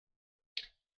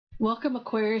Welcome,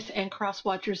 Aquarius and Cross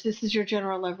Watchers. This is your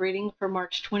general love reading for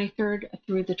March 23rd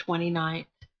through the 29th.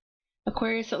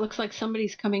 Aquarius, it looks like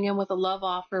somebody's coming in with a love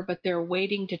offer, but they're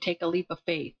waiting to take a leap of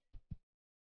faith.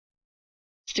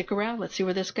 Stick around. Let's see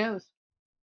where this goes.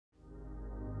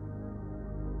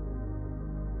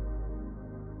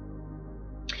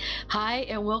 Hi,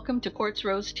 and welcome to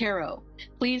QuartzRoseTarot.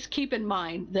 Please keep in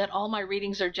mind that all my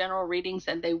readings are general readings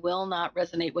and they will not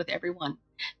resonate with everyone.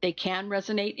 They can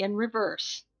resonate in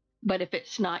reverse, but if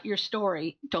it's not your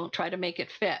story, don't try to make it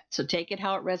fit. So take it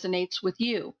how it resonates with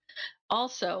you.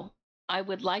 Also, I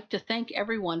would like to thank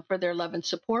everyone for their love and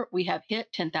support. We have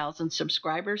hit 10,000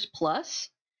 subscribers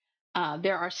plus.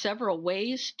 There are several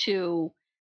ways to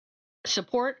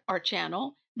support our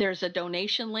channel. There's a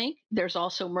donation link. There's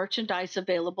also merchandise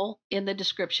available in the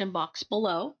description box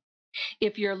below.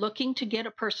 If you're looking to get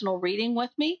a personal reading with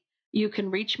me, you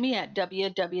can reach me at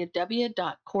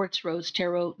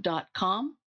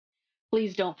www.QuartzRoseTarot.com.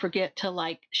 Please don't forget to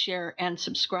like, share, and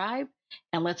subscribe.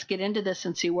 And let's get into this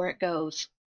and see where it goes.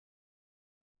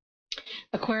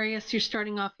 Aquarius, you're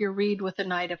starting off your read with the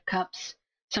Knight of Cups.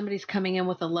 Somebody's coming in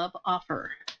with a love offer.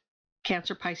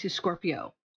 Cancer, Pisces,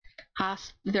 Scorpio.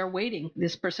 They're waiting.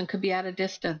 This person could be at a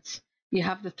distance. You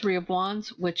have the Three of Wands,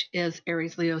 which is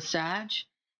Aries, Leo, Sag,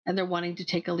 and they're wanting to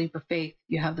take a leap of faith.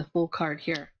 You have the Fool card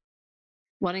here.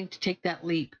 Wanting to take that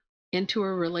leap into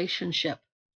a relationship.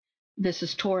 This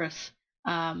is Taurus.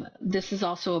 This is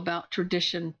also about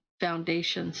tradition,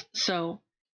 foundations. So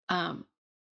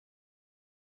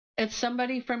it's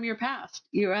somebody from your past.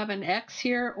 You have an ex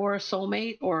here or a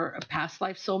soulmate or a past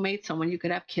life soulmate, someone you could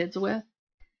have kids with,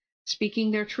 speaking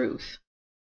their truth.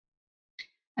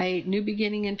 A new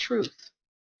beginning in truth.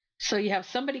 So you have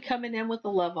somebody coming in with a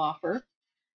love offer.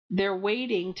 They're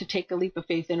waiting to take a leap of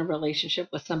faith in a relationship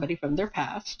with somebody from their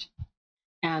past.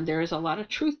 And there is a lot of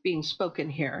truth being spoken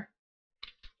here.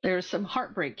 There's some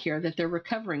heartbreak here that they're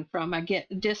recovering from. I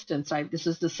get distance. This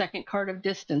is the second card of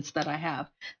distance that I have.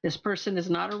 This person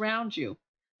is not around you.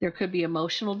 There could be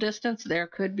emotional distance. There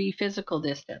could be physical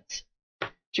distance. But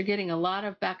you're getting a lot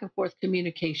of back and forth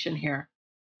communication here.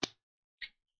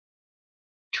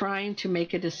 Trying to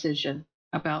make a decision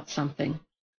about something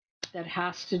that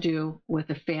has to do with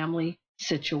a family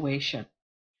situation.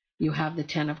 You have the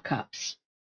Ten of Cups.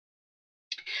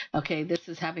 Okay, this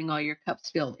is having all your cups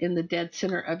filled. In the dead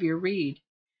center of your read,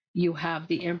 you have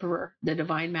the Emperor, the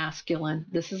Divine Masculine.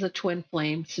 This is a twin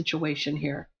flame situation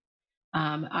here.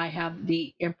 I have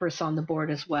the Empress on the board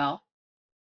as well.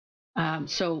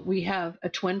 So we have a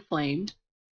twin flame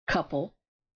couple.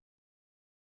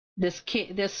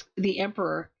 The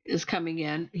Emperor is coming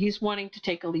in. He's wanting to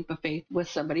take a leap of faith with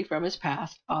somebody from his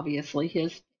past, obviously,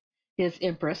 his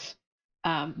Empress,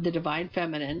 the Divine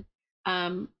Feminine.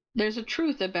 There's a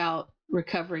truth about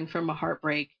recovering from a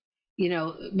heartbreak,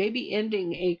 maybe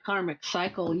ending a karmic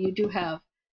cycle. You do have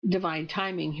divine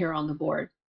timing here on the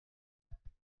board.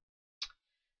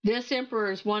 This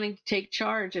Emperor is wanting to take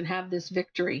charge and have this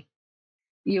victory.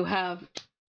 You have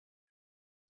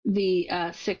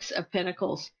the Six of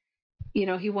Pentacles.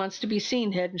 He wants to be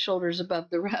seen head and shoulders above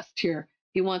the rest here.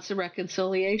 He wants a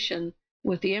reconciliation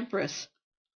with the Empress.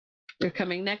 They're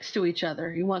coming next to each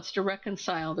other. He wants to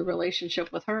reconcile the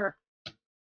relationship with her.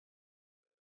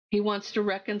 He wants to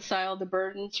reconcile the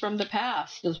burdens from the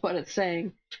past, is what it's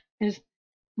saying. Is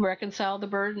reconcile the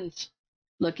burdens,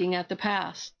 looking at the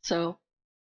past. So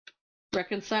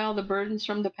reconcile the burdens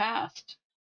from the past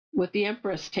with the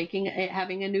Empress,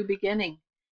 having a new beginning,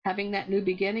 having that new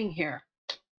beginning here.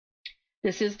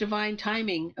 This is divine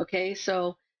timing, okay?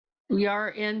 So we are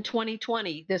in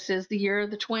 2020. This is the year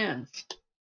of the twins.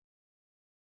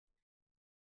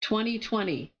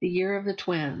 2020, the year of the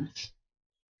twins.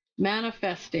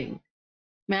 Manifesting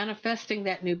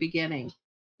that new beginning.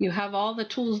 You have all the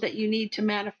tools that you need to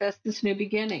manifest this new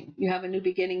beginning. You have a new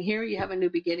beginning here, you have a new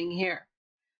beginning here.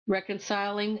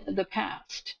 Reconciling the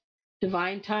past.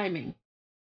 Divine timing.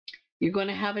 You're going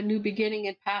to have a new beginning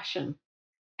in passion.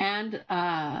 And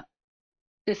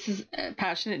this is a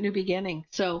passionate new beginning.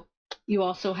 So you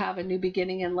also have a new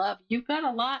beginning in love. You've got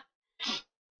a lot.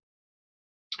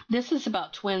 This is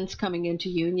about twins coming into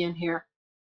union here.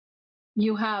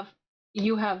 You have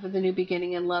the new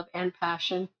beginning in love and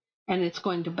passion, and it's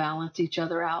going to balance each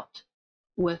other out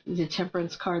with the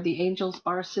Temperance card. The angels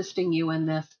are assisting you in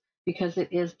this because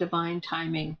it is divine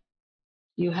timing.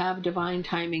 You have divine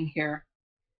timing here,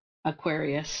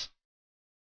 Aquarius.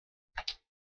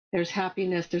 There's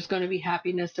happiness. There's going to be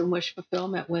happiness and wish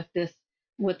fulfillment with this,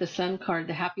 with the Sun card,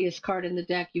 the happiest card in the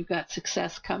deck. You've got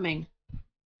success coming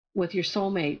with your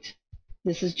soulmate.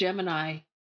 This is Gemini.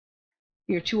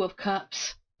 Your Two of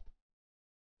Cups.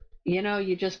 You know,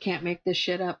 you just can't make this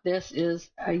shit up. This is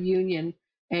a union,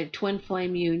 a twin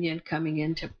flame union coming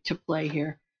into play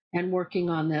here, and working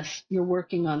on this. You're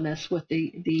working on this with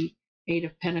the Eight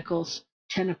of Pentacles,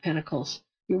 Ten of Pentacles.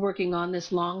 You're working on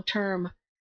this long-term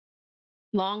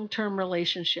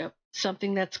relationship,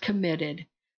 something that's committed,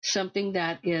 something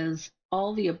that is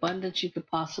all the abundance you could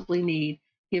possibly need,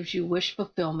 gives you wish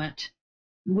fulfillment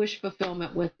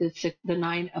with the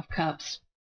Nine of Cups.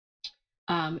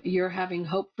 You're having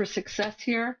hope for success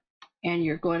here, and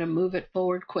you're going to move it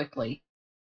forward quickly.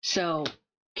 So,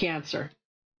 Cancer,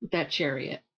 that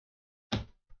Chariot.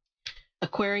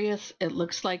 Aquarius, it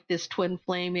looks like this twin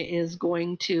flame is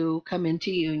going to come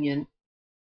into union.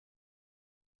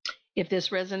 If this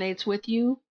resonates with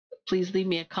you, please leave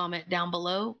me a comment down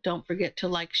below. Don't forget to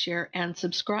like, share, and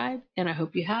subscribe, and I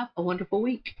hope you have a wonderful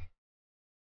week.